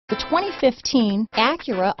The 2015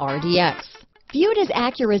 Acura RDX. Viewed as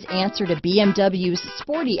Acura's answer to BMW's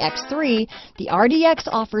sporty X3, the RDX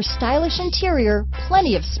offers stylish interior,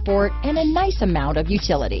 plenty of sport, and a nice amount of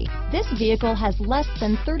utility. This vehicle has less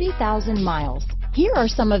than 30,000 miles. Here are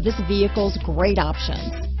some of this vehicle's great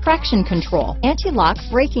options: traction control, anti-lock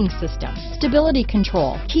braking system, stability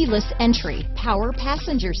control, keyless entry, power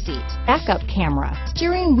passenger seat, backup camera,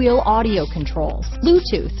 steering wheel audio controls,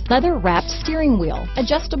 Bluetooth, leather-wrapped steering wheel,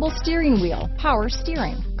 adjustable steering wheel, power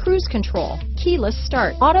steering, cruise control, keyless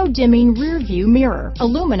start, auto-dimming rear view mirror,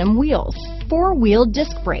 aluminum wheels, four-wheel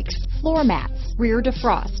disc brakes, floor mats, rear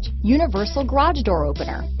defrost, universal garage door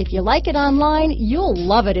opener. If you like it online, you'll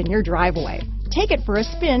love it in your driveway. Take it for a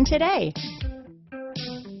spin today.